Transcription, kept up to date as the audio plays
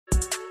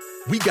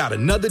We got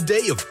another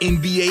day of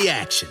NBA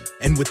action.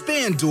 And with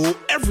FanDuel,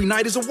 every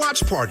night is a watch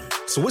party.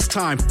 So it's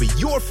time for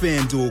your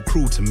FanDuel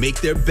crew to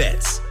make their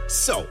bets.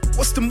 So,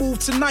 what's the move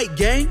tonight,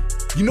 gang?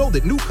 You know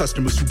that new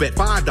customers who bet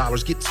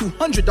 $5 get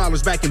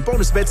 $200 back in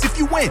bonus bets if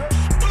you win.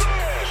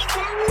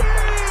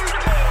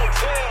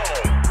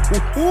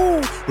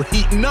 Woohoo! We're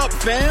heating up,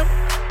 fam.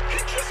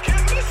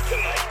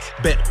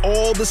 Bet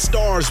all the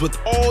stars with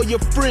all your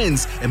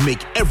friends and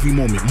make every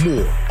moment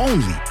more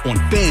only on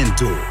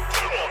FanDuel.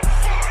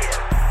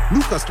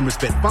 New customers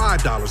bet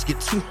 $5, get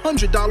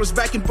 $200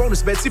 back in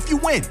bonus bets if you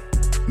win.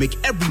 Make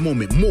every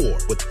moment more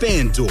with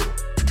FanDuel.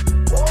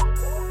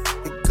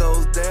 It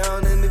goes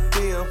down in the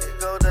DM.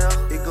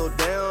 It go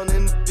down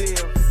in the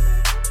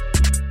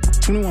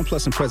DM. 21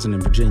 plus and present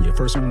in Virginia.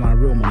 First online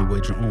real money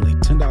wager only.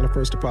 $10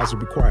 first deposit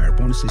required.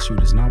 Bonus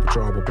issued is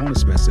non-withdrawable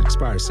bonus bets that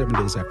expires 7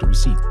 days after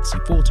receipt. See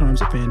full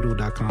terms at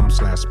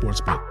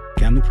FanDuel.com/sportsbook.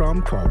 Gambling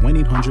problem? Call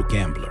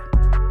 1-800-GAMBLER.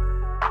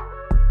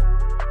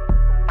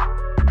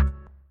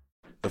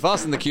 The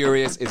Fast and the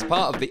Curious is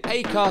part of the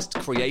Acast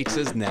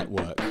Creators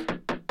Network.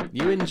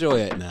 You enjoy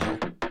it now.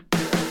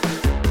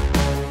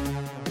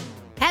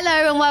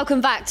 Hello and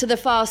welcome back to The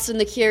Fast and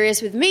the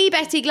Curious with me,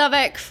 Betty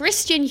Glover,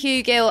 Christian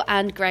Hugill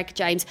and Greg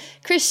James.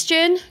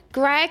 Christian,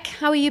 Greg,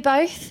 how are you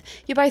both?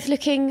 You're both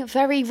looking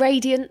very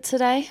radiant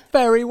today.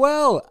 Very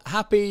well.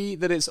 Happy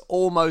that it's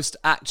almost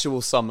actual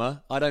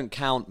summer. I don't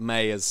count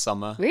May as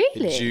summer.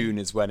 Really? June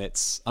is when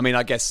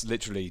I guess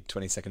literally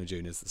 22nd of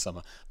June is the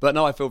summer. But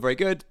no, I feel very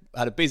good. I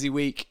had a busy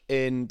week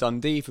in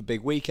Dundee for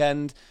big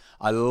weekend.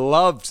 I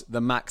loved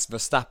the Max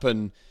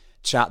Verstappen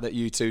chat that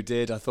you two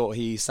did. I thought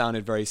he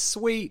sounded very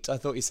sweet. I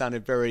thought he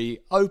sounded very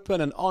open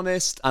and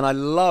honest. And I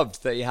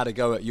loved that he had a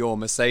go at your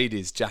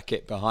Mercedes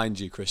jacket behind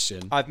you,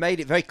 Christian. I've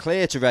made it very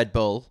clear to Red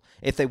Bull,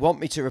 if they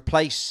want me to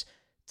replace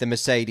the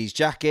Mercedes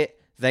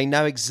jacket, they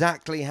know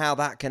exactly how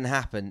that can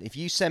happen. If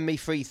you send me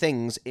free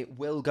things, it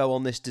will go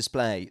on this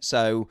display.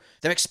 So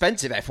they're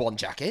expensive F1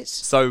 jackets.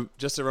 So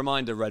just a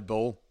reminder, Red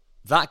Bull,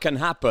 that can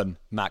happen,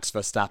 Max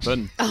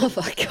Verstappen. Oh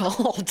my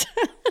God.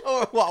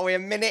 Oh, what, are we a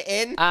minute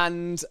in?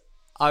 And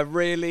I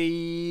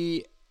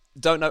really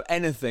don't know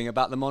anything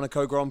about the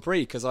Monaco Grand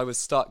Prix because I was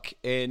stuck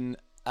in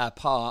a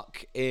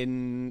park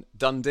in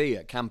Dundee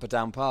at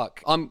Camperdown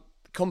Park. I'm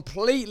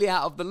completely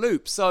out of the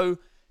loop. So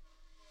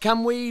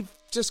can we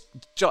just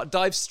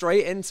dive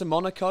straight into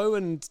Monaco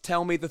and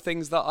tell me the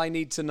things that I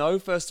need to know?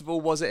 First of all,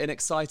 was it an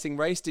exciting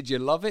race? Did you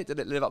love it? Did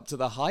it live up to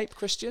the hype,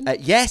 Christian?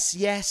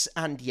 Yes,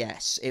 and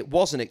yes. It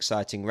was an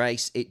exciting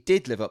race. It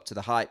did live up to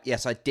the hype.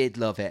 Yes, I did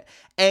love it.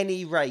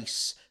 Any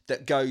race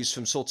that goes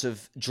from sort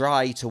of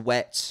dry to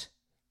wet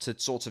to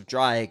sort of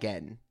dry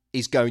again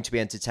is going to be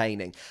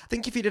entertaining. I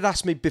think if you'd have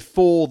asked me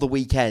before the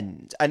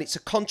weekend, and it's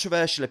a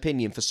controversial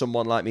opinion for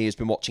someone like me who's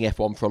been watching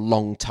F1 for a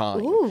long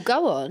time. Ooh,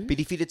 go on. But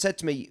if you'd have said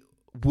to me,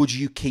 would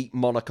you keep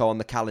Monaco on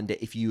the calendar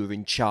if you were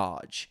in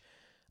charge?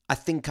 I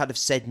think I'd have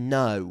said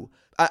no.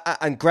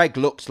 And Greg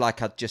looked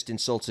like I'd just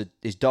insulted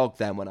his dog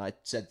then when I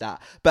said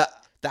that. But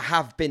there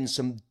have been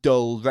some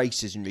dull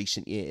races in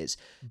recent years.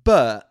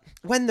 But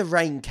when the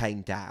rain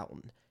came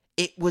down,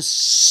 it was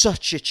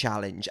such a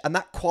challenge. And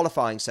that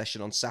qualifying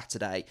session on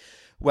Saturday,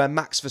 where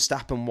Max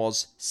Verstappen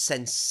was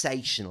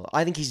sensational.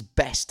 I think his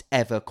best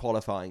ever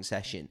qualifying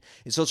session.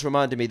 It sort of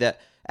reminded me that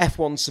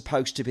F1's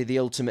supposed to be the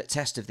ultimate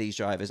test of these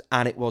drivers,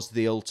 and it was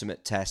the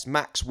ultimate test.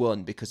 Max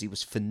won because he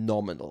was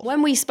phenomenal.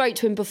 When we spoke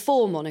to him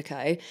before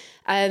Monaco,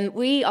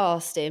 we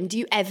asked him, do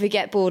you ever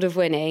get bored of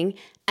winning?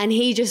 And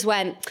he just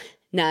went,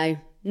 no,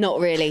 not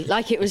really.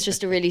 Like it was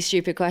just a really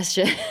stupid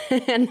question.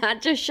 And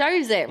that just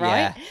shows it, right?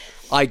 Yeah.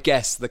 I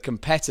guess the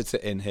competitor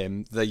in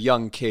him, the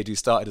young kid who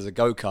started as a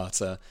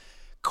go-karter,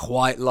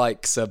 quite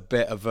likes a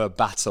bit of a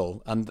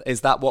battle. And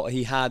is that what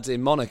he had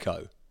in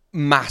Monaco?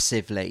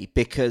 Massively,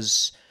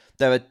 because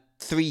there are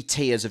three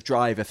tiers of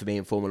driver for me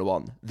in Formula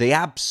One. The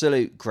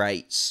absolute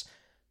greats,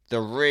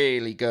 the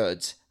really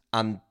good,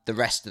 and the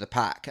rest of the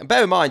pack. And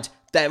bear in mind,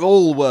 they're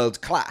all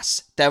world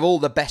class. They're all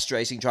the best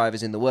racing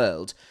drivers in the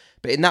world.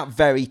 But in that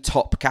very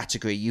top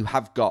category, you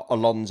have got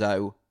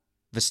Alonso,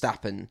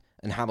 Verstappen,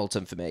 and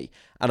Hamilton for me.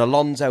 And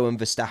Alonso and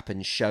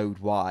Verstappen showed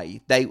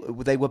why. They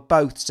were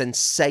both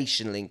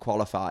sensational in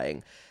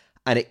qualifying.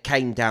 And it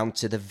came down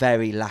to the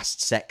very last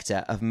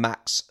sector of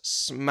Max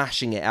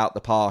smashing it out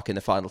the park in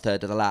the final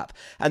third of the lap.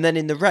 And then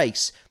in the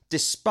race,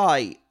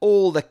 despite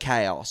all the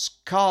chaos,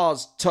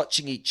 cars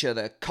touching each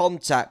other,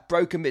 contact,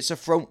 broken bits of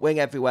front wing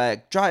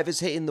everywhere, drivers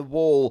hitting the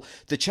wall,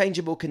 the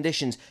changeable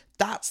conditions,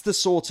 that's the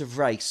sort of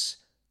race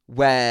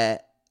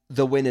where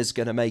the winner's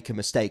going to make a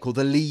mistake or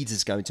the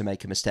leader's going to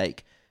make a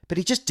mistake. But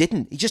he just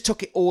didn't. He just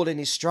took it all in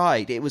his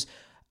stride. It was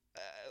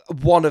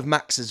one of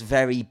Max's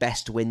very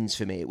best wins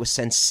for me. It was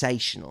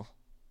sensational.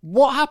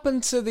 What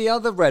happened to the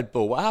other Red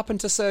Bull? What happened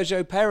to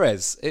Sergio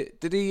Perez?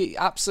 Did he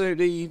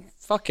absolutely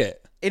fuck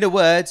it? In a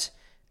word,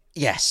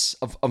 yes,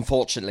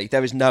 unfortunately.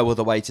 There is no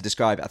other way to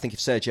describe it. I think if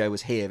Sergio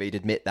was here, he'd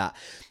admit that.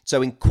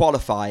 So in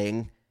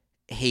qualifying,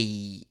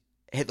 he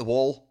hit the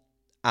wall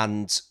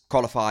and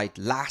qualified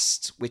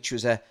last, which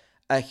was a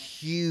a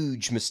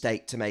huge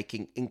mistake to make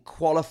in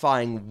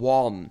qualifying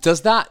one.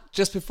 Does that,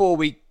 just before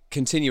we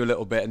continue a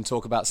little bit and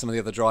talk about some of the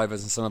other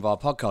drivers and some of our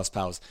podcast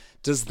pals,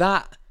 does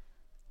that,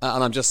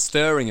 and I'm just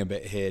stirring a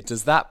bit here,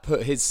 does that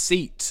put his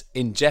seat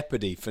in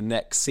jeopardy for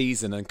next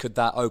season? And could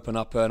that open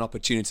up an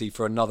opportunity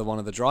for another one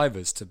of the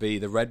drivers to be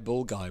the Red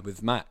Bull guy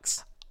with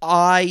Max?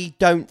 I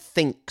don't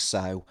think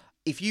so.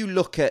 If you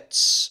look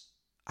at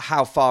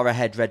how far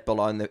ahead Red Bull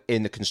are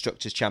in the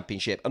Constructors'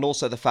 Championship, and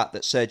also the fact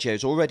that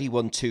Sergio's already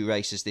won 2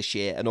 races this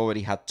year and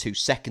already had 2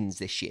 seconds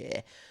this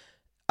year,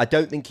 I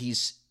don't think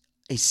his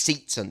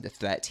seat's under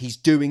threat. He's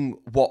doing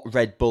what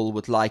Red Bull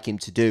would like him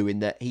to do, in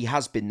that he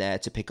has been there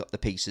to pick up the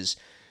pieces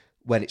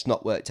when it's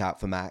not worked out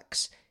for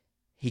Max.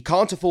 He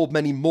can't afford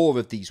many more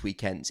of these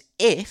weekends.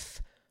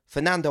 If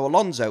Fernando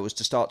Alonso was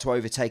to start to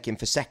overtake him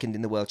for second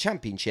in the World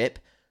Championship,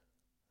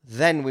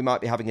 then we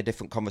might be having a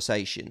different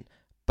conversation.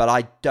 But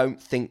I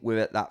don't think we're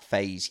at that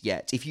phase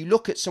yet. If you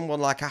look at someone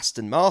like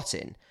Aston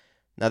Martin,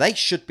 now they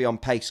should be on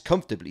pace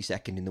comfortably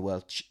second in the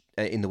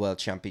World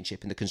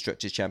Championship, in the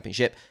Constructors'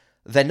 Championship.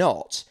 They're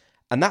not.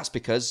 And that's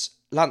because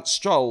Lance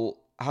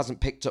Stroll hasn't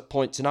picked up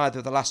points in either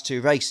of the last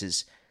 2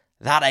 races.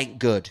 That ain't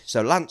good.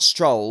 So Lance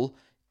Stroll,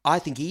 I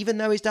think even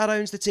though his dad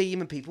owns the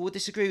team, and people would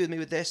disagree with me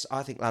with this,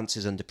 I think Lance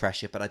is under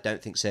pressure, but I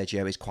don't think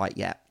Sergio is quite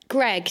yet.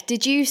 Greg,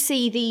 did you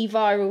see the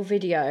viral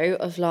video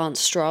of Lance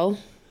Stroll?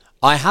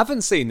 I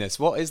haven't seen this.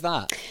 What is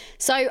that?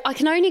 So I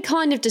can only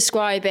kind of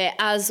describe it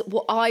as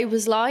what I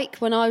was like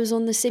when I was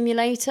on the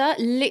simulator,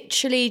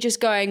 literally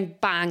just going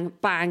bang,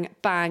 bang,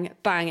 bang,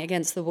 bang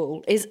against the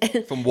wall.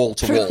 From wall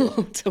to wall.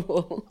 Wall to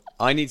wall.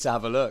 I need to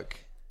have a look.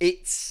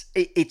 It's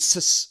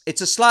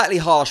a slightly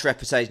harsh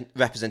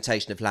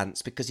representation of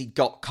Lance, because he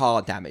got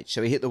car damage,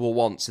 so he hit the wall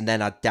once and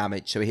then had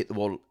damage, so he hit the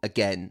wall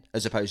again,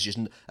 as opposed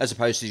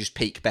to just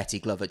peak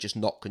Betty Glover, just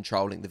not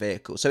controlling the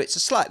vehicle. So it's a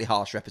slightly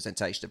harsh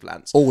representation of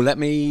Lance. Oh, let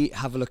me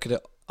have a look at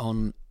it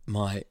on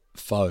my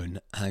phone.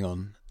 Hang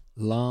on.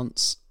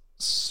 Lance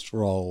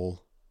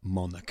Stroll,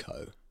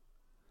 Monaco.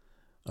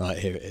 All right,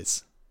 here it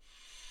is.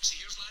 So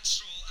here's Lance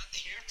Stroll at the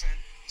hairpin.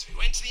 So we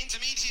went to the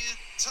intermediate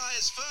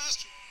tyres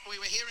first. We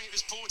were hearing it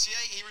was 48.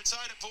 He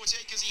retired at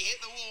 48 because he hit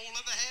the wall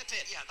at the hairpin.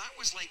 Yeah, that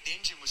was like the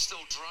engine was still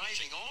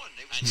driving on.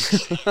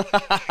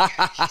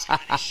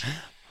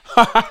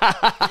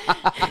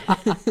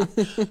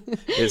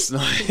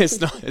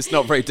 It's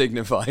not very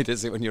dignified,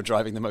 is it, when you're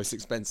driving the most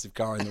expensive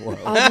car in the world?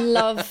 I'd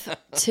love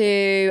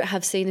to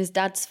have seen his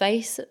dad's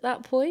face at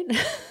that point.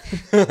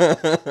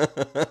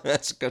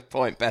 That's a good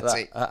point,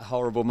 Betty. That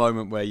horrible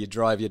moment where you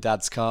drive your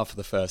dad's car for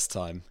the first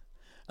time,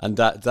 and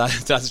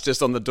dad's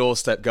just on the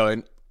doorstep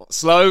going,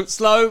 slow,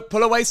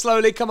 pull away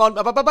slowly, come on,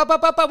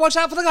 watch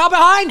out for the car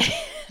behind.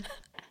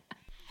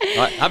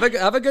 Right,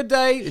 have a good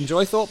day,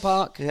 enjoy Thorpe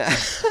Park. Yeah.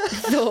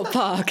 Thorpe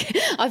Park.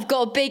 I've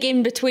got a big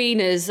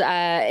in-betweeners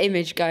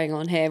image going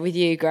on here with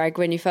you, Greg,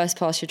 when you first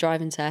passed your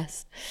driving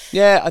test.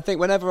 Yeah, I think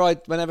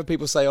whenever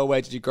people say, oh,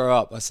 where did you grow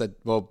up? I said,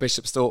 well,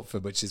 Bishop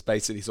Stortford, which is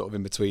basically sort of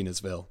in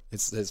betweenersville.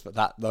 It's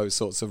those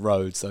sorts of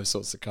roads, those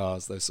sorts of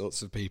cars, those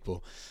sorts of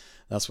people.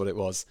 That's what it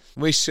was.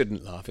 We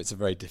shouldn't laugh. It's a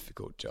very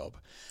difficult job.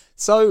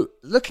 So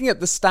looking at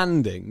the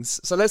standings,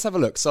 so let's have a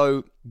look.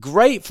 So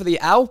great for the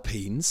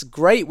Alpines,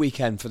 great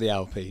weekend for the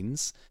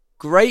Alpines,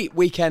 great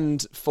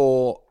weekend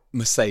for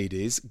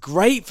Mercedes,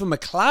 great for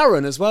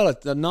McLaren as well,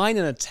 a 9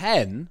 and a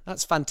 10.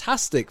 That's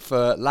fantastic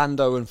for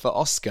Lando and for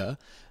Oscar.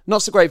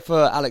 Not so great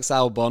for Alex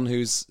Albon,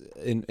 who's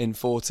in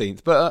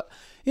 14th. But,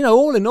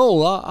 all in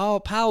all, our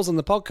pals on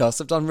the podcast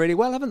have done really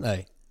well, haven't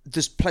they?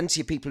 There's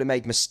plenty of people who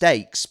made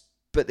mistakes,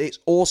 but it's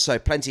also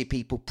plenty of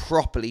people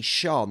properly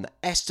shone.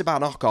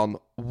 Esteban Ocon,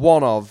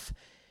 one of,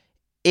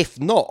 if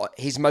not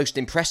his most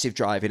impressive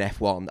drive in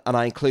F1, and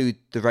I include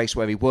the race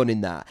where he won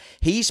in that.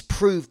 He's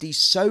proved he's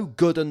so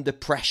good under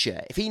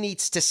pressure. If he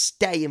needs to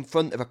stay in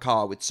front of a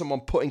car with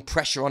someone putting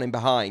pressure on him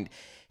behind,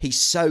 he's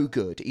so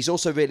good. He's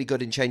also really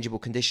good in changeable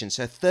conditions.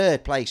 So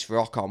 3rd place for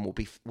Ocon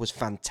was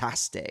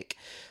fantastic.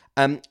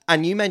 And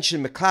you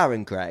mentioned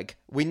McLaren, Greg.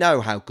 We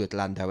know how good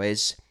Lando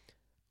is.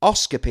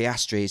 Oscar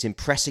Piastri is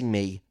impressing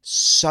me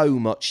so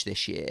much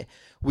this year.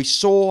 We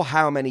saw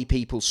how many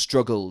people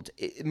struggled.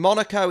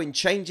 Monaco, in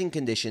changing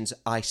conditions,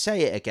 I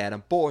say it again,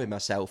 I'm boring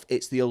myself,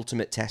 it's the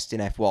ultimate test in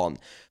F1.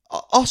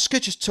 Oscar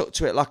just took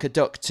to it like a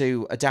duck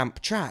to a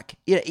damp track.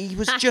 He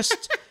was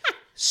just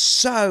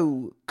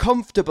so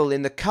comfortable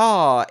in the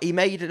car. He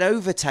made an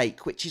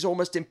overtake, which is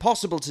almost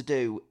impossible to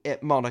do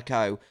at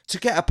Monaco, to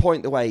get a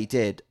point the way he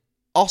did.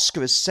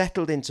 Oscar has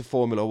settled into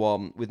Formula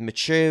One with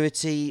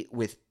maturity,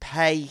 with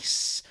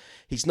pace.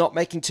 He's not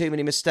making too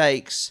many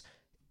mistakes.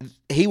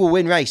 He will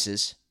win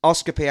races.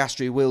 Oscar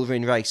Piastri will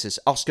win races.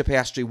 Oscar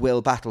Piastri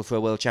will battle for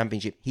a world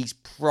championship. He's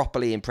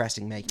properly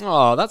impressing me.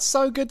 Oh, that's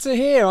so good to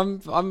hear.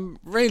 I'm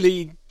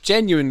really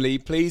genuinely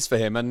pleased for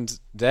him, and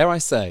dare I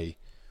say,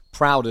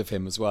 proud of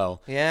him as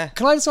well. Yeah.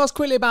 Can I just ask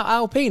quickly about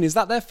Alpine? Is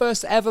that their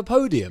first ever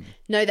podium?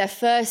 No, their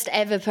first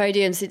ever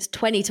podium since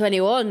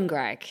 2021,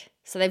 Greg.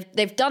 So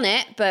they've done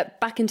it, but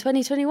back in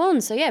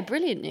 2021. So yeah,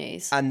 brilliant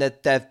news. And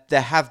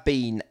there have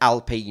been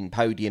Alpine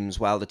podiums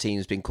while the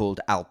team's been called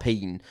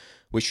Alpine,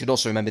 We should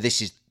also remember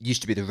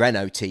used to be the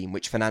Renault team,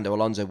 which Fernando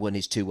Alonso won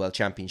his 2 world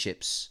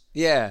championships.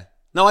 Yeah.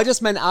 No,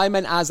 I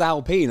meant as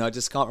Alpine. I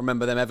just can't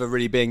remember them ever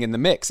really being in the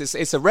mix.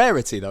 It's a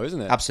rarity though,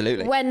 isn't it?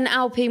 Absolutely. When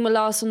Alpine were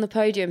last on the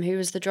podium, who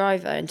was the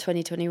driver in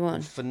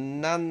 2021?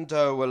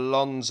 Fernando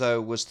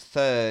Alonso was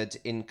 3rd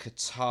in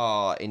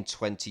Qatar in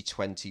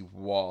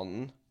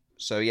 2021.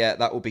 So yeah,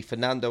 that will be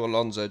Fernando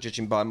Alonso,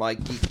 judging by my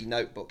geeky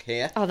notebook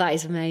here. Oh, that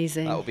is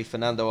amazing. That will be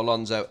Fernando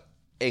Alonso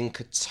in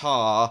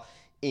Qatar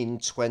in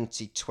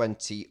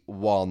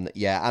 2021.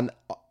 Yeah, and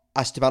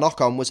Esteban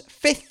Ocon was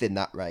 5th in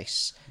that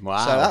race.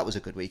 Wow. So that was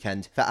a good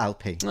weekend for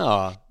Alpine.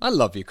 Oh, I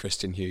love you,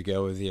 Christian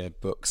Hugo, with your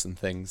books and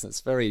things.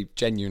 That's very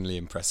genuinely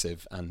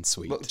impressive and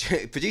sweet. Well,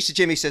 Producer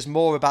Jimmy says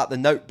more about the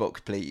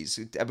notebook, please.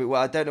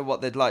 I don't know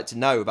what they'd like to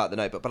know about the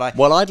notebook, but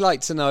Well, I'd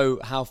like to know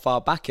how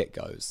far back it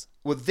goes.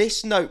 Well,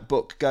 this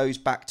notebook goes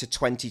back to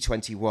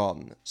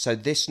 2021. So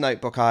this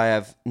notebook, I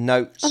have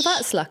notes. Oh,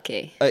 that's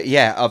lucky.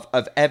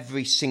 Of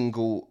every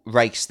single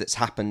race that's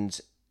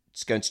happened.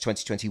 It's going to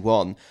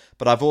 2021.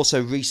 But I've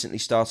also recently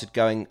started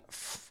going.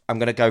 I'm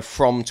going to go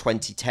from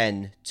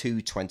 2010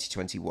 to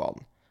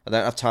 2021. I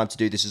don't have time to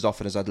do this as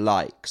often as I'd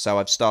like, so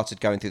I've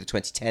started going through the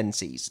 2010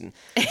 season.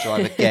 So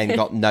I've again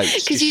got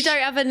notes. Because you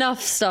don't have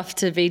enough stuff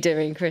to be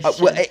doing,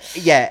 Christian.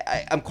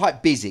 I'm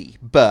quite busy,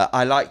 but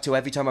I like to,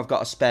 every time I've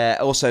got a spare,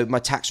 also my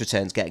tax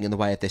return's getting in the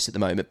way of this at the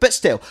moment, but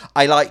still,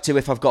 I like to,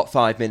 if I've got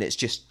 5 minutes,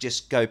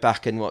 just go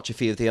back and watch a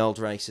few of the old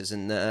races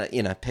and,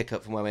 pick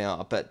up from where we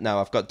are. But no,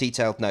 I've got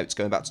detailed notes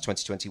going back to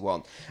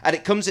 2021. And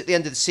it comes at the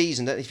end of the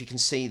season. I don't know if you can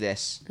see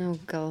this. Oh,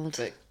 God. But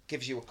it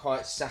gives you a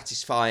quite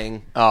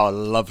satisfying... Oh,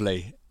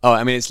 lovely. Oh,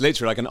 I mean, it's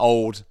literally like an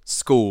old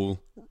school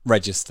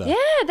register. Yeah,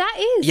 that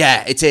is.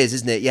 Yeah, it is,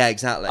 isn't it? Yeah,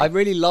 exactly. I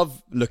really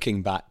love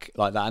looking back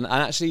like that. And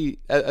actually,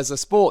 as a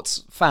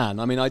sports fan,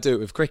 I mean, I do it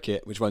with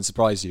cricket, which won't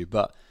surprise you.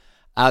 But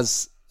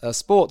as a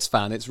sports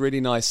fan, it's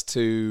really nice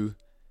to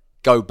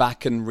go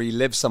back and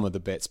relive some of the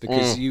bits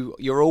because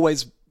you're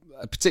always,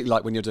 particularly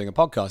like when you're doing a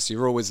podcast,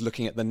 you're always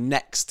looking at the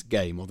next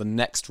game or the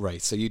next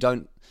race. So you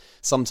don't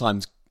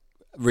sometimes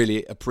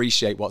really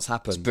appreciate what's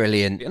happened. It's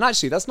brilliant. And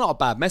actually, that's not a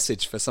bad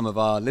message for some of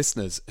our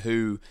listeners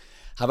who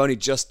have only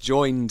just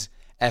joined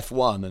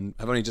F1 and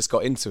have only just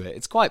got into it.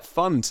 It's quite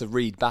fun to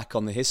read back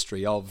on the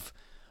history of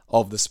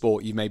the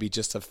sport you maybe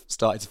just have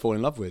started to fall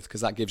in love with,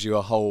 because that gives you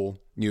a whole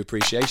new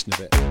appreciation of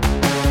it.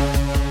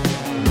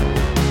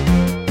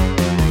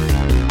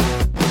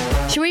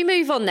 Shall we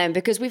move on then?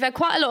 Because we've had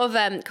quite a lot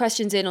of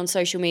questions in on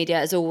social media,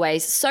 as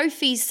always.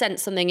 Sophie's sent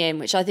something in,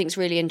 which I think is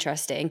really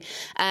interesting.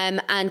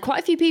 And quite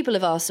a few people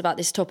have asked about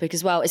this topic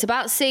as well. It's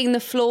about seeing the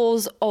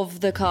flaws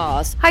of the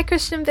cars. Hi,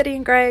 Christian, Biddy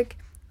and Greg.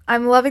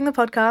 I'm loving the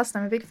podcast.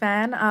 I'm a big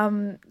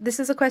fan. This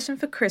is a question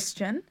for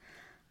Christian.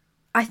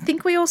 I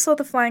think we all saw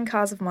the flying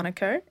cars of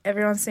Monaco.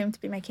 Everyone seemed to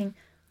be making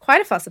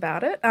quite a fuss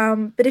about it.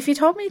 But if you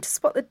told me to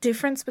spot the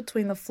difference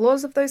between the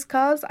flaws of those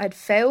cars, I'd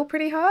fail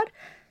pretty hard.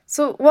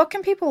 So what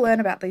can people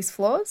learn about these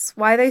flaws?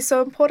 Why are they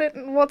so important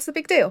and what's the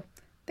big deal?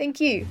 Thank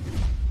you.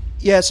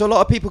 Yeah, so a lot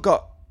of people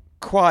got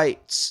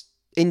quite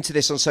into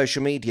this on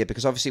social media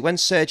because obviously when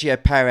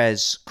Sergio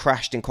Perez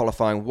crashed in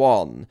qualifying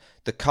 1,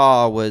 the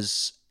car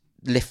was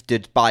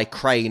lifted by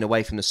crane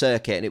away from the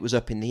circuit and it was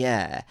up in the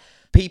air.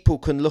 People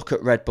can look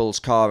at Red Bull's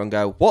car and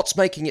go, what's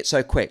making it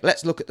so quick?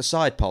 Let's look at the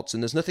side pods.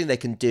 And there's nothing they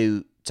can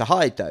do to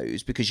hide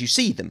those because you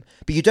see them.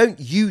 But you don't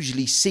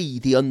usually see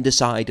the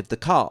underside of the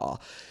car.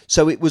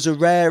 So it was a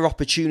rare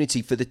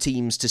opportunity for the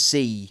teams to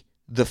see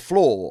the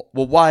flaw.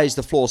 Well, why is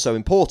the flaw so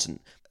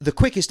important? The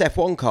quickest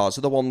F1 cars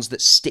are the ones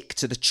that stick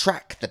to the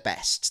track the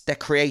best. They're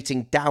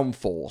creating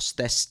downforce.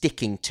 They're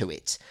sticking to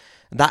it.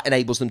 That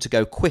enables them to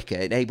go quicker.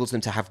 It enables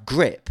them to have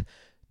grip.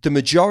 The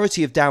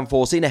majority of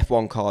downforce in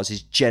F1 cars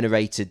is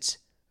generated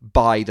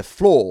by the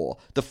floor.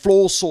 The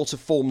floor sort of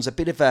forms a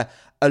bit of a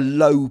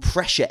low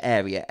pressure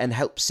area and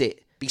helps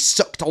it be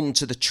sucked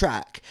onto the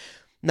track.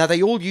 Now,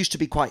 they all used to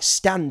be quite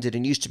standard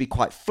and used to be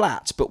quite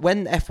flat, but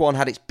when F1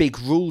 had its big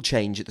rule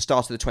change at the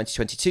start of the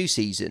 2022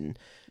 season,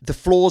 the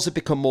floors have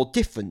become more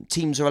different.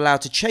 Teams are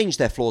allowed to change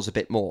their floors a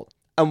bit more.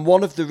 And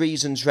one of the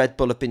reasons Red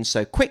Bull have been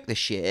so quick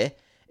this year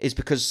is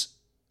because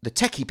the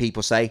techie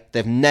people say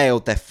they've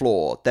nailed their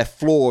floor. Their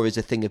floor is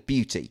a thing of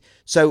beauty.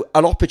 So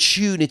an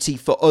opportunity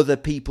for other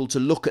people to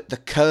look at the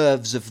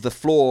curves of the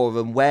floor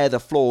and where the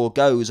floor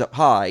goes up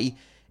high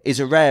is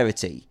a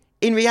rarity.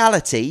 In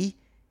reality,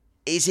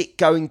 is it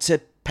going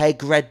to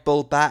peg Red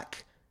Bull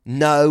back?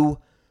 No,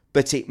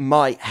 but it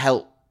might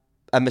help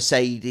a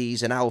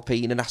Mercedes, an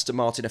Alpine, an Aston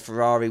Martin, a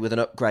Ferrari with an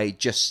upgrade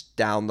just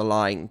down the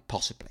line,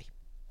 possibly.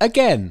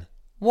 Again,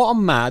 what a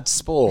mad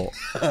sport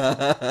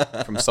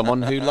from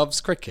someone who loves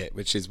cricket,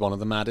 which is one of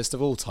the maddest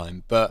of all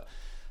time. But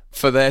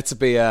for there to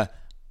be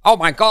oh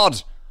my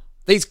God,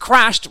 he's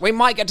crashed. We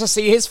might get to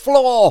see his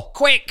floor.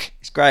 Quick.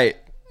 It's great.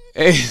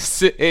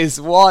 It's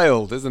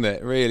wild, isn't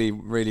it? Really,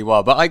 really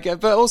wild.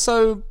 But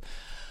also,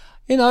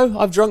 you know,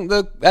 I've drunk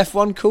the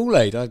F1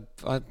 Kool-Aid.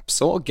 I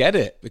sort of get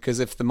it, because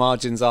if the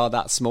margins are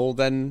that small,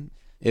 then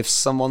if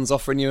someone's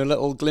offering you a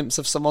little glimpse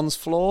of someone's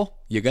flaw,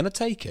 you're going to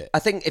take it. I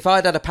think if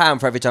I'd had £1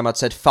 for every time I'd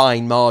said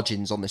fine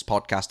margins on this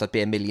podcast, I'd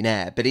be a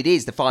millionaire. But it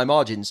is the fine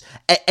margins.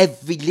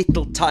 Every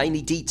little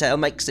tiny detail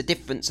makes a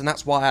difference, and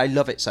that's why I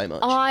love it so much.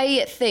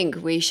 I think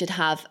we should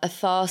have a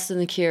Fast and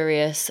the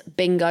Curious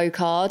bingo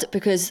card,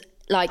 because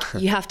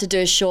you have to do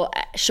a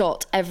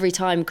shot every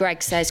time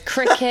Greg says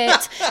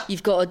cricket.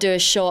 You've got to do a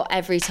shot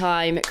every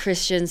time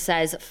Christian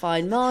says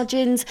fine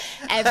margins.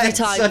 Every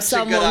time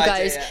someone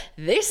goes,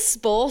 this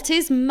sport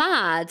is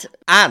mad.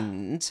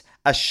 And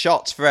a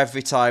shot for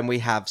every time we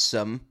have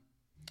some...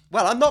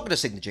 Well, I'm not going to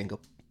sing the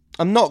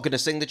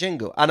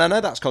jingle. And I know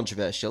that's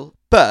controversial,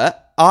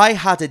 but I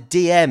had a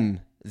DM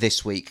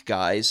this week,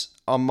 guys,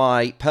 on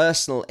my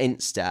personal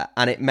Insta,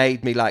 and it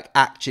made me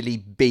actually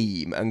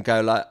beam and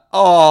go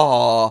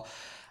oh,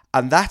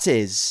 and that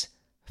is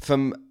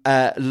from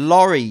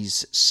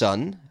Laurie's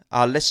son,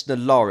 our listener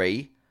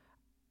Laurie,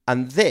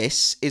 and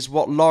this is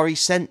what Laurie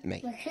sent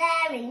me.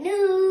 McLaren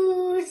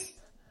news.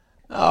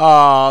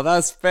 Oh,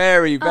 that's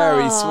very,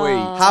 very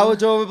sweet. How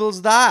adorable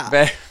is that?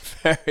 Very,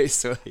 very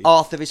sweet.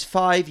 Arthur is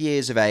 5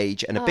 years of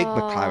age and a big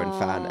McLaren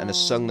fan and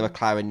has sung the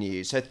McLaren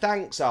news. So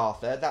thanks,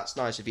 Arthur. That's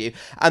nice of you.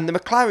 And the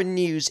McLaren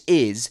news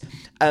is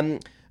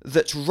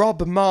that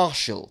Rob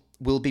Marshall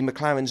will be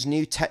McLaren's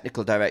new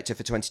technical director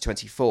for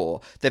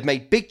 2024. They've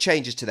made big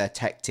changes to their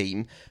tech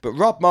team, but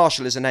Rob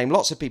Marshall is a name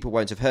lots of people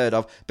won't have heard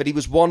of, but he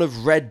was one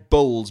of Red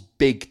Bull's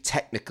big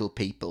technical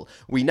people.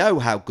 We know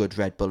how good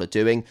Red Bull are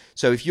doing,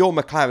 so if you're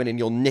McLaren and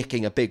you're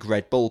nicking a big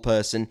Red Bull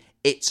person,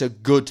 it's a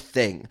good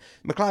thing.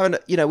 McLaren,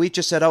 we've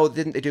just said,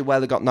 didn't they do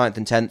well? They got 9th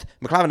and 10th.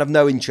 McLaren have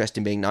no interest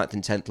in being 9th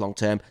and 10th long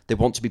term. They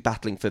want to be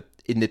battling for,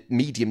 in the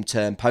medium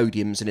term,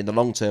 podiums, and in the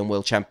long term,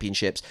 world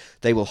championships.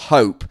 They will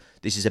hope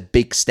this is a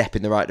big step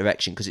in the right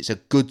direction, because it's a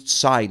good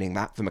signing,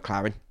 that, for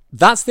McLaren.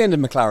 That's the end of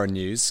McLaren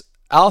news.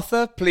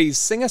 Arthur, please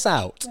sing us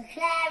out.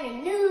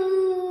 McLaren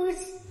news.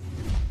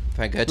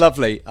 Very good.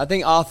 Lovely. I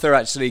think Arthur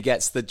actually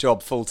gets the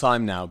job full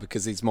time now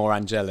because he's more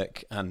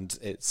angelic and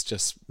it's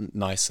just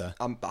nicer.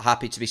 I'm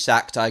happy to be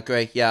sacked, I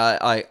agree. Yeah,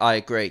 I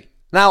agree.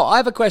 Now, I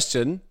have a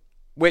question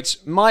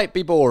which might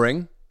be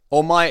boring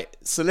or might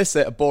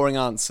solicit a boring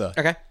answer.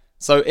 Okay.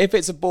 So if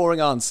it's a boring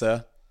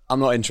answer, I'm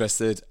not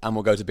interested and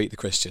we'll go to Beat the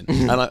Christian.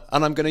 and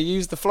I'm going to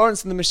use the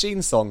Florence and the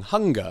Machine song,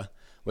 Hunger,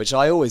 which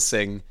I always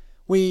sing.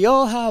 We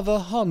all have a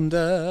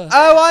Honda.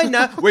 Oh, I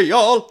know. We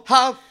all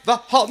have a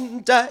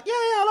Honda. Yeah,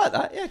 I like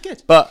that. Yeah,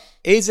 good. But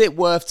is it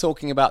worth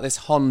talking about this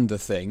Honda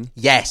thing?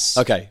 Yes.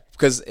 Okay,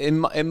 because in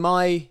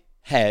my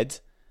head,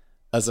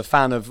 as a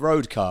fan of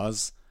road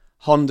cars,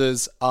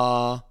 Hondas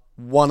are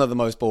one of the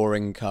most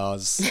boring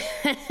cars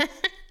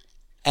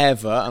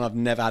ever, and I've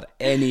never had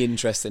any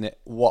interest in it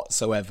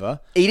whatsoever.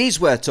 It is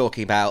worth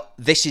talking about.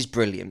 This is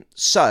brilliant.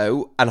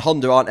 So, and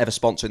Honda aren't ever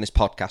sponsoring this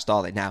podcast,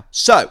 are they now?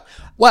 So,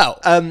 well,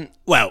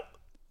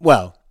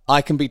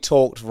 I can be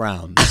talked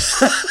round.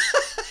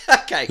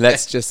 Okay,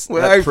 let's just...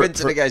 We're open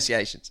to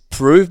negotiations.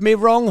 Prove me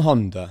wrong,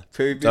 Honda.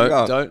 Prove me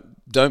wrong.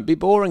 Don't be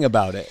boring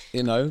about it.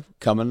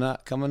 Come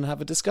and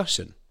have a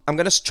discussion. I'm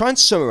going to try and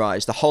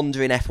summarise the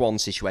Honda in F1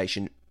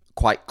 situation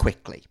quite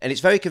quickly. And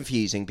it's very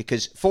confusing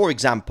because, for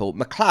example,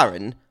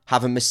 McLaren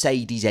have a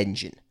Mercedes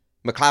engine.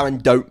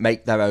 McLaren don't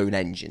make their own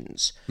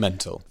engines.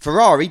 Mental.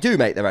 Ferrari do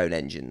make their own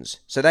engines.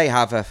 So they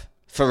have a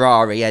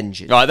Ferrari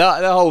engine. Right,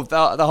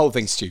 the whole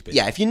thing's stupid.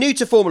 Yeah, if you're new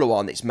to Formula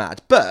 1, it's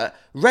mad. But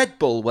Red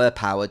Bull were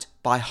powered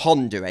by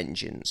Honda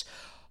engines.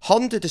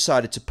 Honda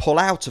decided to pull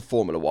out of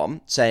Formula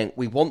 1, saying,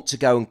 we want to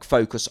go and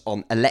focus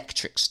on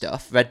electric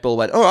stuff. Red Bull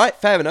went, all right,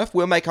 fair enough,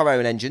 we'll make our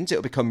own engines.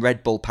 It'll become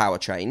Red Bull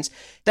powertrains.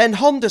 Then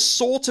Honda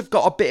sort of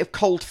got a bit of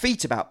cold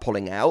feet about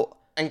pulling out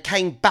and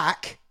came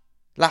back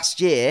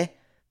last year,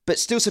 but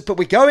still said, but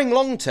we're going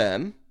long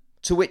term,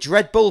 to which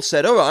Red Bull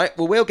said, all right,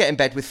 well, we'll get in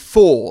bed with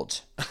Ford.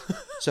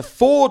 So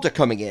Ford are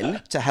coming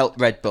in to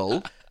help Red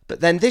Bull. But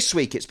then this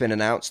week it's been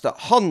announced that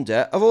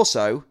Honda are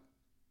also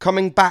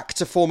coming back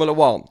to Formula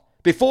 1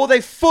 before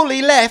they've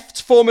fully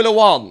left Formula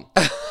 1.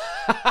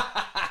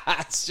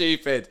 That's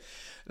stupid.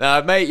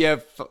 Now, make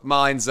your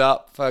minds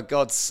up, for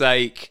God's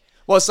sake.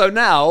 Well, so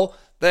now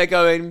they're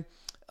going,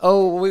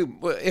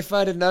 if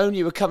I'd have known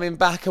you were coming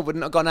back, I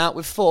wouldn't have gone out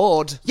with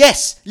Ford.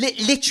 Yes,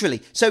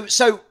 literally.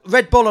 So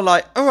Red Bull are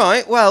like, all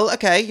right, well,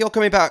 okay, you're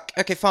coming back.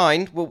 Okay,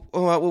 fine. Well,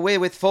 all right, well, we're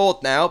with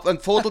Ford now,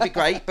 and Ford will be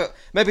great, but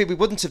maybe we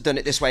wouldn't have done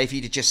it this way if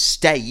you'd have just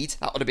stayed.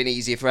 That would have been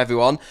easier for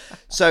everyone.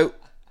 So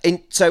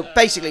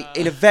basically,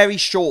 in a very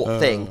short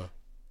thing,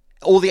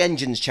 all the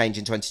engines change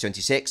in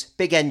 2026.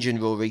 Big engine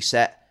rule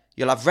reset.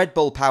 You'll have Red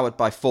Bull powered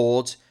by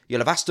Ford. You'll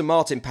have Aston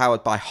Martin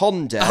powered by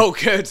Honda. Oh,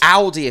 good.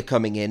 Audi are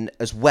coming in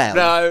as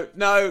well.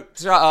 No,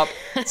 shut up.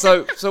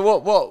 So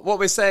what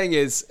we're saying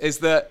is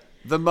that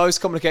the most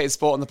complicated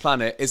sport on the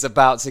planet is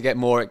about to get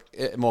more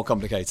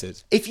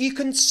complicated. If you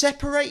can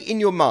separate in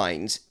your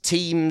mind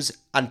teams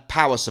and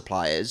power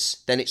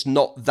suppliers, then it's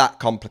not that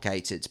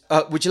complicated.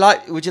 Would you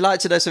like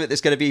to know something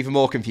that's going to be even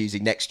more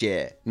confusing next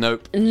year?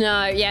 Nope.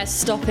 No, yes,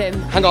 stop him.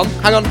 Hang on.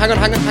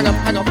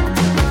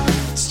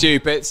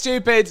 Stupid.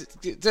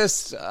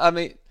 Just, I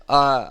mean,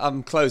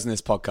 I'm closing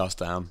this podcast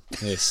down.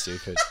 It's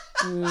stupid.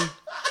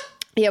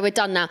 Yeah, we're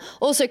done now.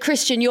 Also,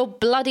 Christian, your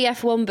bloody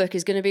F1 book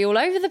is going to be all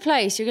over the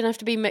place. You're going to have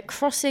to be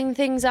crossing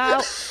things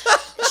out.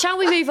 Shall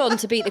we move on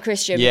to Beat the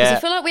Christian? Yeah. Because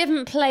I feel like we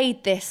haven't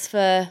played this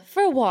for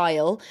a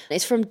while.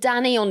 It's from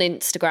Danny on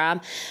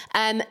Instagram.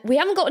 We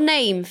haven't got a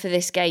name for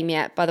this game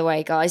yet, by the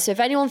way, guys. So if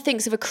anyone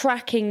thinks of a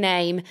cracking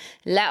name,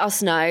 let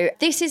us know.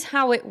 This is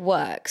how it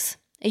works.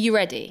 Are you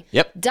ready?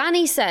 Yep.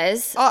 Danny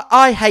says...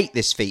 I hate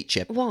this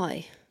feature.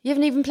 Why? You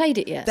haven't even played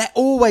it yet. They're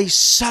always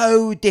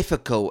so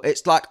difficult.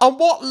 It's like, on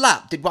what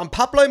lap did Juan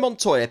Pablo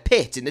Montoya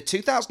pit in the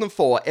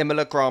 2004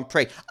 Imola Grand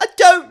Prix? I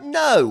don't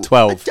know.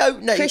 12. I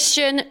don't know.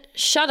 Christian,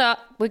 shut up.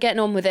 We're getting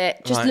on with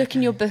it. Just Right. look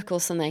in your book or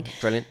something.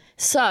 Brilliant.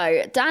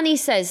 So, Danny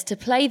says to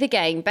play the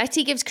game,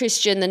 Betty gives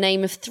Christian the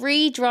name of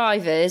 3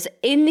 drivers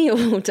in the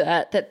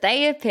order that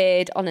they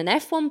appeared on an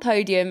F1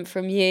 podium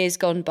from years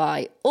gone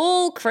by.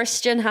 All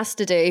Christian has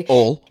to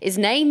do is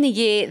name the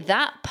year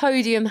that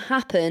podium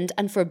happened,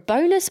 and for a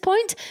bonus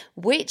point,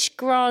 which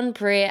Grand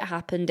Prix it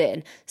happened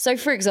in. So,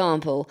 for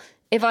example,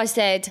 if I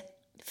said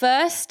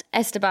first,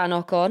 Esteban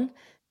Ocon,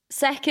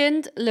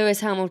 second, Lewis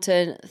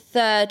Hamilton,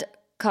 third,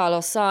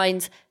 Carlos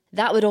Sainz,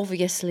 that would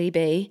obviously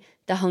be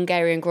the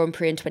Hungarian Grand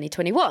Prix in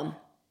 2021.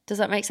 Does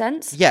that make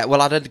sense? Yeah,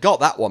 well, I'd have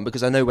got that one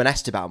because I know when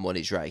Esteban won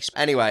his race.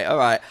 Anyway, all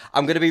right.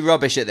 I'm going to be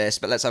rubbish at this,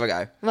 but let's have a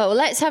go. Well,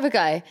 let's have a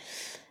go.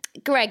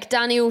 Greg,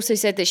 Danny also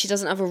said that she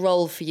doesn't have a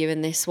role for you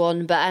in this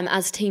one, but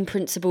as team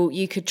principal,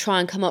 you could try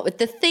and come up with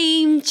the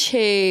theme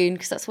tune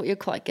because that's what you're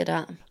quite good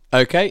at.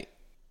 Okay.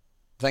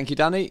 Thank you,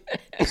 Danny.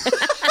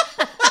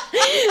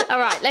 All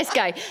right, let's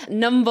go.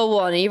 Number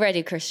 1. Are you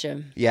ready,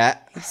 Christian? Yeah.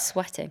 He's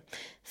sweating.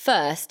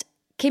 First,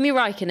 Kimi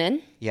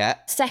Räikkönen. Yeah.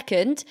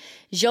 Second,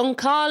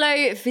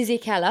 Giancarlo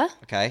Fisichella.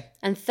 Okay.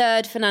 And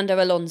third,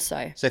 Fernando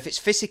Alonso. So if it's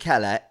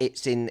Fisichella,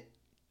 it's in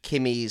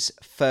Kimi's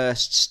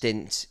first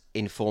stint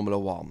in Formula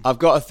 1. I've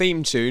got a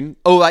theme tune.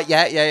 Oh, right,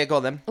 yeah, go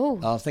on then.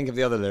 I'll think of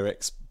the other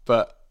lyrics,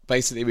 but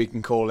basically we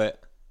can call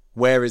it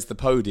Where is the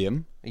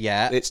Podium?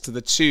 Yeah. It's to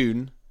the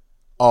tune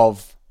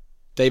of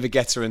David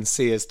Guetta and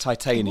Sia's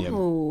Titanium.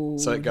 Oh,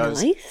 so it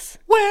goes, nice.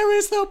 Where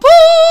is the podium?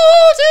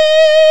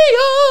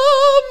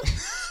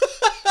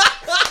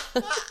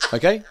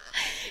 Okay?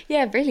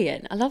 Yeah,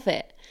 brilliant. I love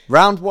it.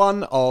 Round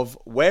 1 of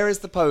Where is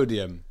the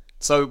Podium?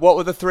 So what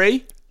were the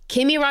 3?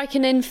 Kimi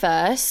Räikkönen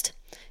first.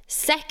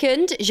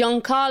 Second,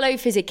 Giancarlo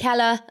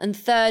Fisichella. And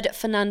third,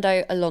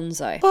 Fernando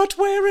Alonso. But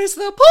where is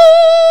the podium?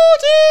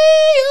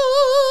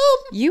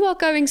 You are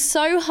going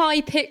so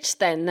high-pitched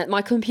then that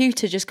my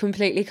computer just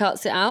completely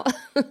cuts it out.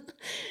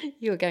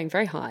 You are going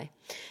very high.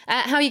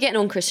 How are you getting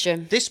on,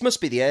 Christian? This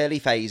must be the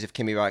early-ish phase of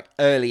Kimi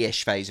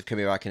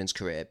Räikkönen's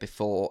career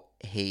before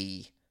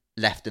he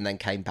left and then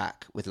came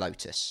back with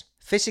Lotus.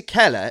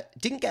 Fisichella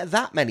didn't get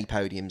that many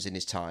podiums in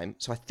his time,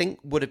 so I think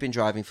would have been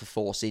driving for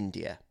Force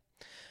India.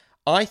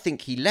 I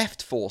think he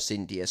left Force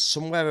India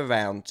somewhere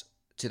around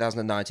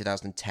 2009,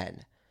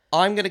 2010.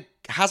 I'm going to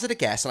hazard a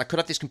guess, and I could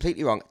have this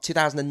completely wrong,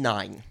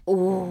 2009.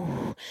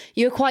 Ooh,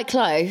 you're quite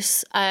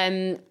close,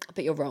 but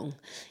you're wrong.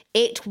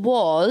 It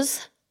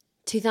was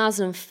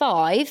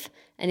 2005,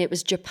 and it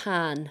was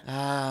Japan.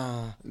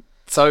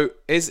 So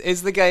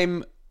is the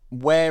game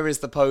Where is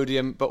the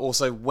Podium, but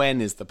also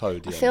When is the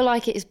Podium? I feel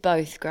like it is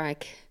both,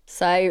 Greg.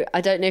 So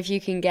I don't know if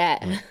you can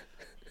get...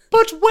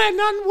 But when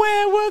and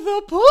where were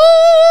the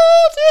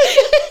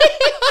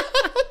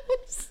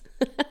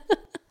podiums?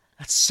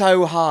 That's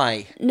so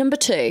high. Number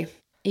 2.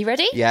 Are you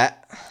ready? Yeah.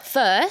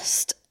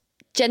 First,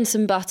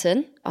 Jenson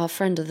Button, our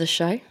friend of the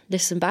show.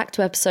 Listen back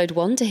to episode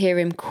 1 to hear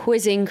him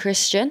quizzing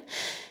Christian.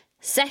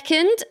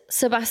 Second,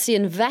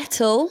 Sebastian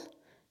Vettel.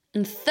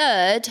 And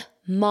third,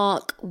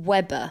 Mark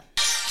Webber.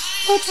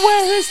 But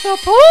where is the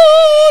podium?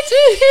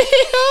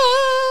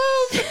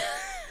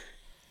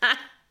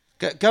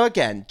 Go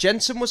again.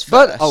 Jensen was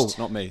first. Oh,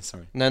 not me,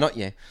 sorry. No, not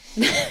you.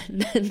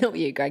 Not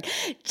you, Greg.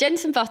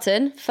 Jenson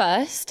Button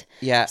first.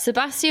 Yeah.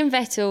 Sebastian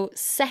Vettel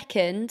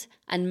second.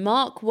 And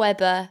Mark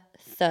Webber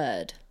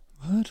third.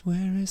 But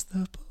where is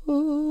the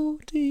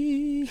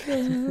podium?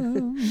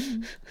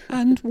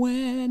 And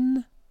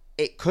when?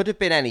 It could have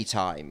been any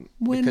time.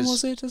 When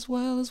was it as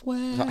well as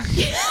where?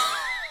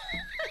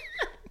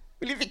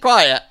 Will you be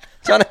quiet?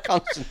 Trying to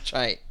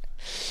concentrate.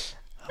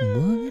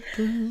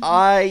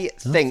 I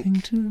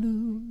think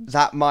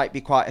that might be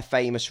quite a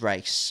famous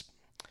race.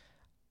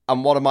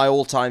 And one of my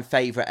all-time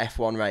favourite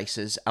F1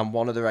 races, and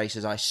one of the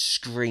races I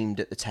screamed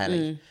at the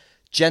telly.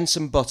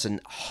 Jenson Button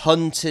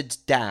hunted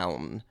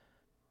down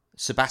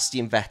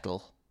Sebastian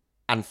Vettel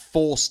and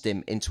forced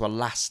him into a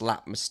last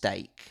lap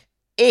mistake.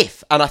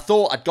 And I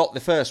thought I'd got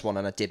the first one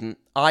and I didn't,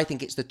 I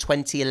think it's the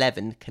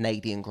 2011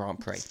 Canadian Grand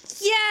Prix.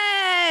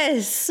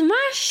 Yes!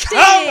 Smashed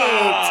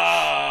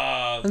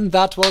it! And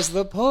that was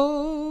the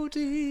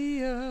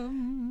podium.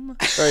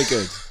 Very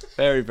good.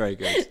 Very, very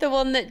good. The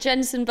one that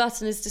Jenson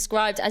Button has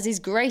described as his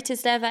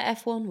greatest ever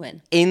F1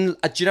 win. Do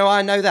you know how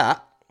I know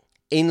that?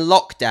 In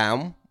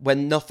lockdown,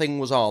 when nothing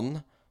was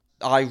on,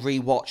 I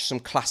rewatched some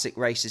classic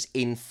races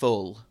in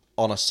full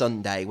on a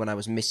Sunday when I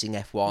was missing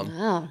F1.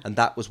 Wow. And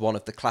that was one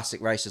of the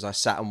classic races I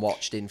sat and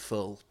watched in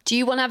full. Do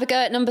you want to have a go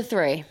at number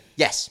 3?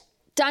 Yes.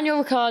 Daniel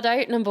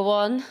Ricciardo, number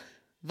 1.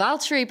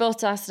 Valtteri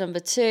Bottas, number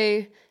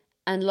 2.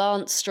 And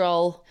Lance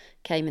Stroll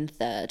came in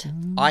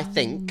 3rd. I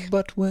think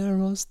But where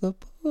was the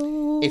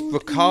podium? if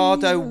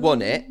Ricciardo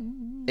won it,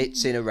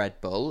 it's in a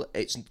Red Bull.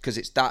 It's because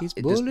it's that. He's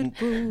It doesn't,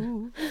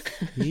 bulletproof.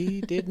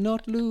 He did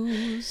not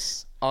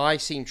lose. I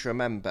seem to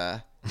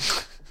remember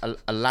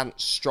a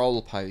Lance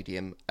Stroll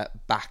podium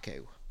at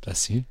Baku.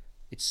 Bless you.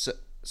 It's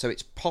so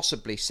it's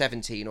possibly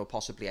 17 or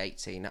possibly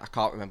 18. I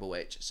can't remember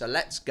which. So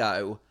let's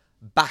go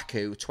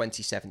Baku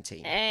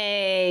 2017.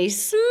 Hey,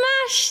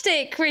 smashed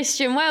it,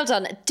 Christian. Well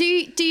done. Do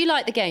you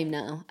like the game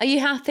now? Are you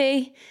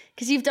happy?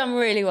 Because you've done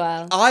really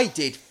well. I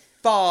did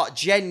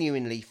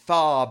genuinely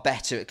far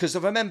better because I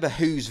remember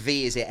whose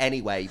V is it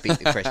anyway beat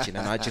the Christian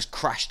and I just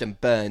crashed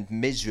and burned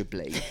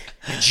miserably.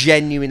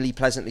 Genuinely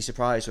pleasantly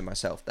surprised with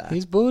myself there.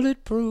 He's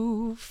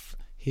bulletproof.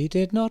 He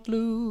did not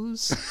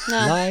lose.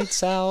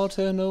 Lights out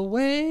and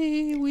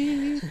away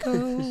we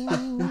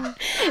go.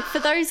 For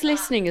those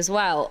listening as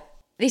well,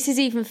 this is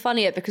even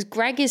funnier because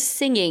Greg is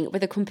singing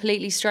with a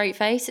completely straight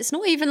face. It's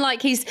not even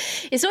like he's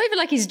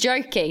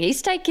joking.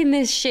 He's taking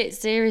this shit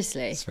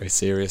seriously. It's very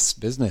serious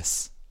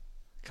business.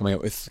 Coming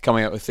up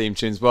with theme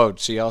tunes. Well,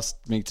 she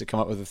asked me to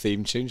come up with a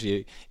theme tune.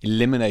 She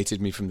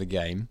eliminated me from the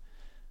game.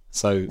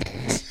 So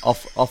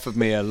offered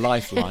me a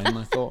lifeline.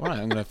 I thought, right,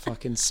 I'm going to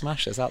fucking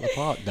smash us out the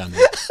park, Danny.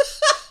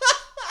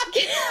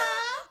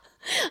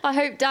 I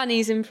hope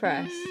Danny's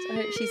impressed. I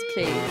hope she's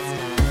pleased.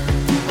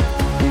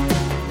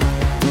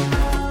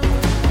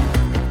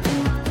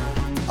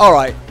 All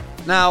right.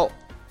 Now,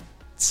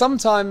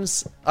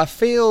 sometimes I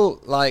feel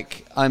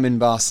like I'm in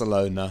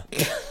Barcelona.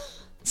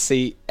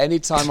 See,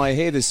 anytime I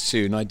hear this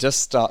tune, I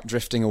just start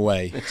drifting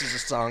away. This is a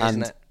song,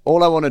 and isn't it?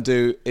 all I want to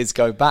do is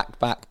go back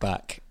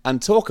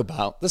and talk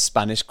about the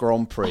Spanish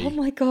Grand Prix. Oh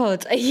my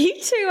God, are you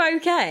two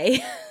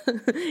okay?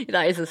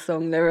 That is a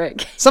song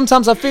lyric.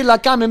 Sometimes I feel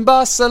like I'm in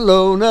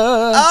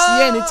Barcelona.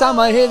 See, anytime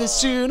I hear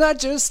this tune, I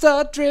just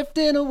start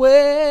drifting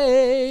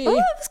away. Oh,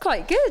 that was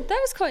quite good. That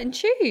was quite in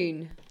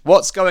tune.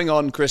 What's going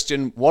on,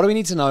 Christian? What do we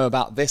need to know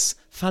about this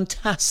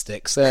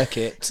fantastic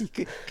circuit? You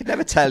can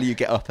never tell you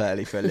get up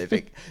early for a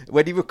living.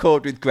 When you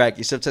record with Greg,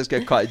 you sometimes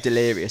go quite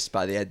delirious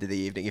by the end of the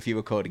evening if you're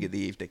recording in the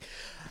evening.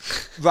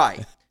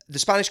 Right. The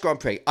Spanish Grand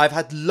Prix. I've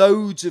had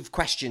loads of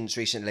questions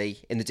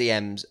recently in the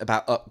DMs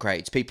about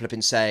upgrades. People have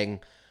been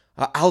saying,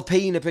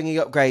 Alpine are bringing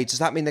upgrades. Does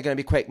that mean they're going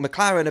to be quick?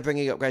 McLaren are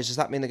bringing upgrades. Does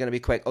that mean they're going to be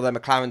quick? Although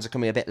McLaren's are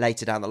coming a bit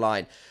later down the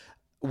line.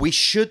 We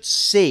should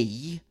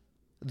see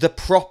the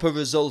proper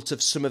result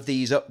of some of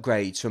these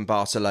upgrades from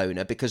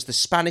Barcelona because the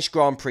Spanish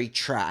Grand Prix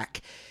track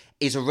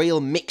is a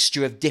real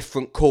mixture of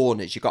different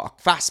corners. You've got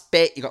a fast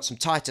bit, you've got some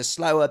tighter,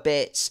 slower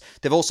bits.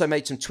 They've also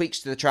made some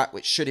tweaks to the track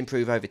which should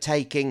improve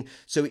overtaking,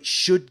 so it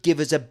should give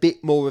us a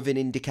bit more of an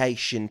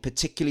indication,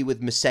 particularly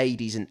with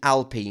Mercedes and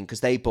Alpine,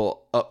 because they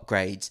bought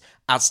upgrades,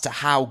 as to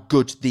how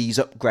good these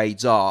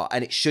upgrades are,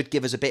 and it should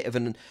give us a bit of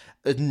a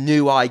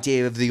new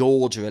idea of the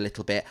order a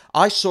little bit.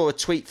 I saw a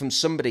tweet from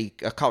somebody,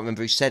 I can't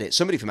remember who said it,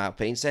 somebody from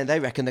Alpine saying they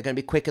reckon they're going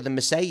to be quicker than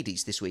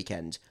Mercedes this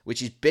weekend,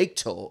 which is big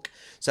talk.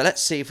 So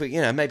let's see if we,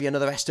 maybe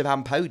another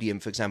Esteban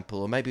podium, for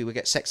example, or maybe we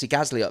get Sexy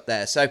Gasly up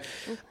there. So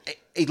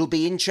it'll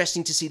be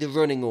interesting to see the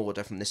running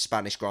order from this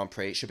Spanish Grand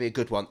Prix. It should be a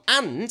good one.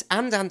 And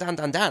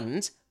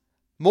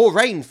more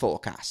rain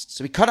forecasts.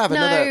 So we could have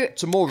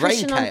some more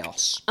rain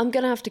chaos. I'm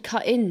going to have to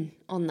cut in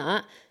on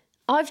that.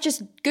 I've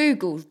just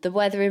Googled the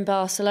weather in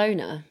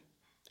Barcelona.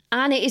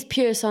 And it is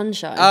pure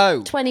sunshine.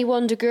 Oh.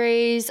 21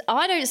 degrees.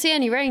 I don't see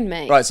any rain,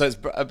 mate. Right, so it's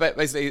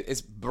basically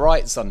it's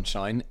bright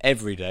sunshine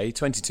every day,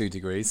 22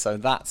 degrees. So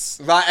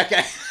that's right.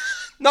 Okay,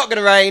 not going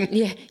to rain.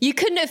 Yeah, you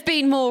couldn't have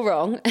been more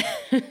wrong.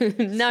 No Get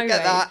rain.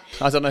 that.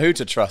 I don't know who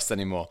to trust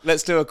anymore.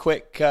 Let's do a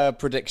quick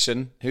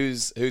prediction.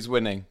 Who's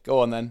winning?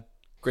 Go on then,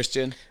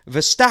 Christian.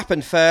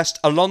 Verstappen first,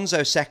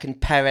 Alonso second,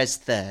 Perez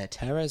third.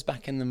 Perez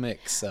back in the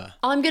mix.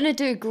 I'm going to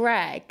do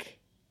Greg.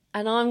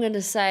 And I'm going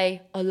to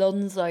say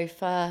Alonso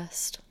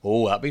first.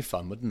 Oh, that'd be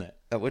fun, wouldn't it?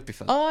 That would be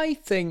fun. I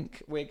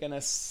think we're going to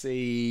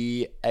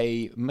see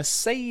a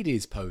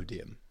Mercedes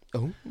podium.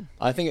 Oh,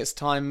 I think it's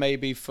time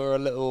maybe for a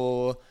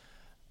little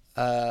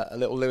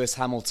Lewis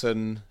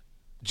Hamilton,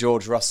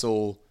 George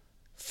Russell,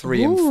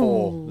 3 and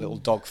 4 little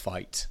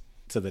dogfight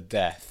to the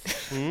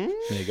death. There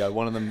you go.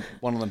 One of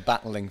them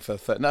battling for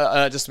third.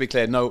 No, just to be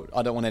clear, no,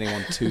 I don't want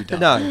anyone to die.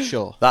 No,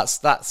 sure.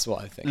 That's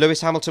what I think.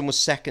 Lewis Hamilton was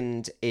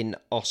second in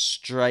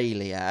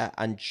Australia,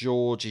 and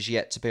George is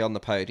yet to be on the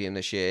podium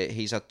this year.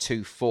 He's had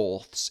 2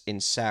 fourths in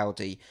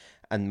Saudi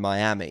and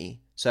Miami.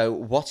 So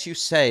what you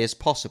say is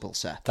possible,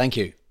 sir. Thank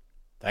you.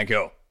 Thank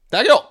you.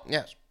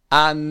 Yes.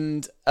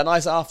 And a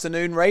nice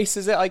afternoon race,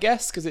 is it, I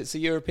guess, because it's a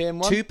European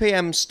one? 2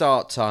 p.m.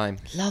 start time.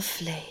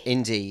 Lovely.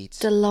 Indeed.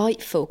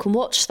 Delightful. Can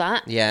watch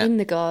that in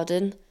the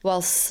garden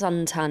while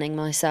sun-tanning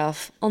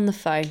myself on the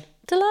phone.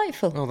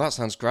 Delightful. Oh, that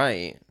sounds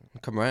great.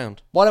 Come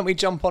round. Why don't we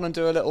jump on and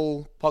do a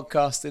little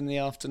podcast in the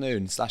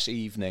afternoon /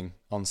 evening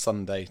on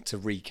Sunday to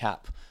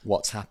recap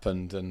what's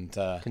happened and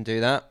Can do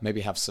that.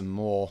 maybe have some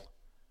more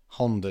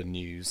Honda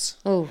news.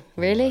 Oh,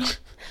 really?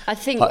 I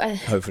think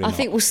Hopefully I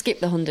think not. we'll skip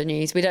the Honda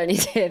news. We don't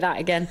need to hear that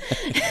again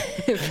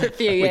for a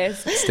few years.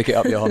 Stick it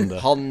up your Honda.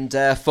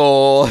 Honda,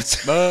 Ford.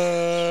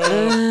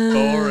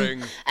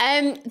 Boring.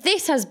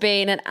 This has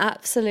been an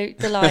absolute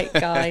delight,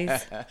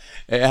 guys.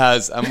 It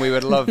has, and we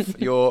would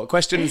love your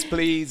questions,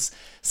 please.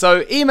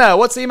 So email.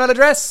 What's the email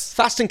address?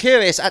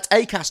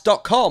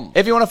 fastandcurious@acast.com.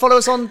 If you want to follow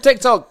us on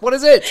TikTok, what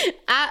is it?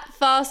 At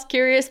Fast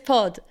Curious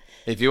Pod.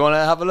 If you want to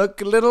have a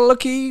little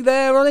looky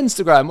there on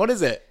Instagram, what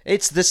is it?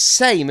 It's the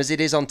same as it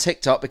is on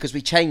TikTok because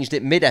we changed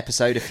it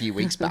mid-episode a few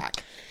weeks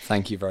back.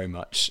 Thank you very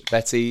much,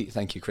 Betty.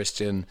 Thank you,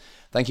 Christian.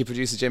 Thank you,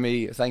 producer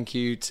Jimmy. Thank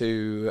you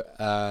to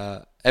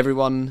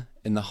everyone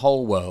in the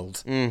whole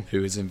world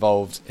who is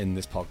involved in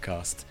this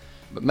podcast.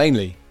 But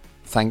mainly,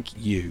 thank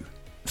you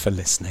for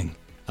listening.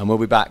 And we'll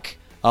be back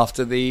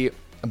after the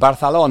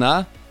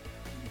Barcelona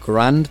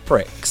Grand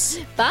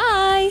Prix.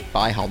 Bye.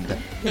 Bye, Honda.